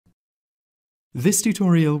This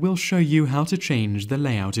tutorial will show you how to change the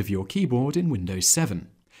layout of your keyboard in Windows 7.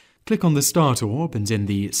 Click on the Start orb and in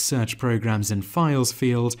the Search Programs and Files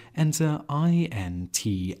field, enter intl.cpl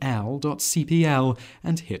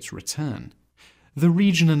and hit Return. The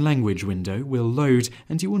Region and Language window will load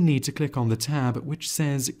and you will need to click on the tab which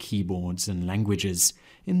says Keyboards and Languages.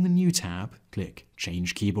 In the New tab, click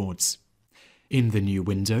Change Keyboards. In the new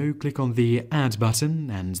window, click on the Add button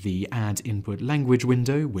and the Add Input Language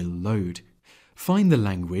window will load. Find the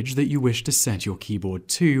language that you wish to set your keyboard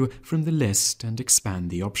to from the list and expand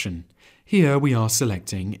the option. Here we are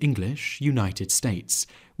selecting English, United States.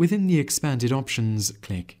 Within the expanded options,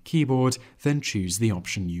 click Keyboard, then choose the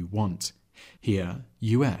option you want. Here,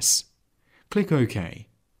 US. Click OK.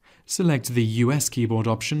 Select the US keyboard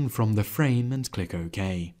option from the frame and click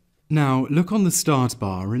OK. Now look on the Start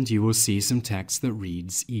bar and you will see some text that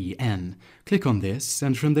reads EN. Click on this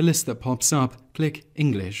and from the list that pops up, click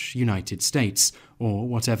English, United States, or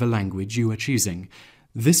whatever language you are choosing.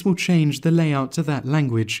 This will change the layout to that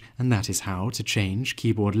language, and that is how to change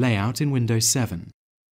keyboard layout in Windows 7.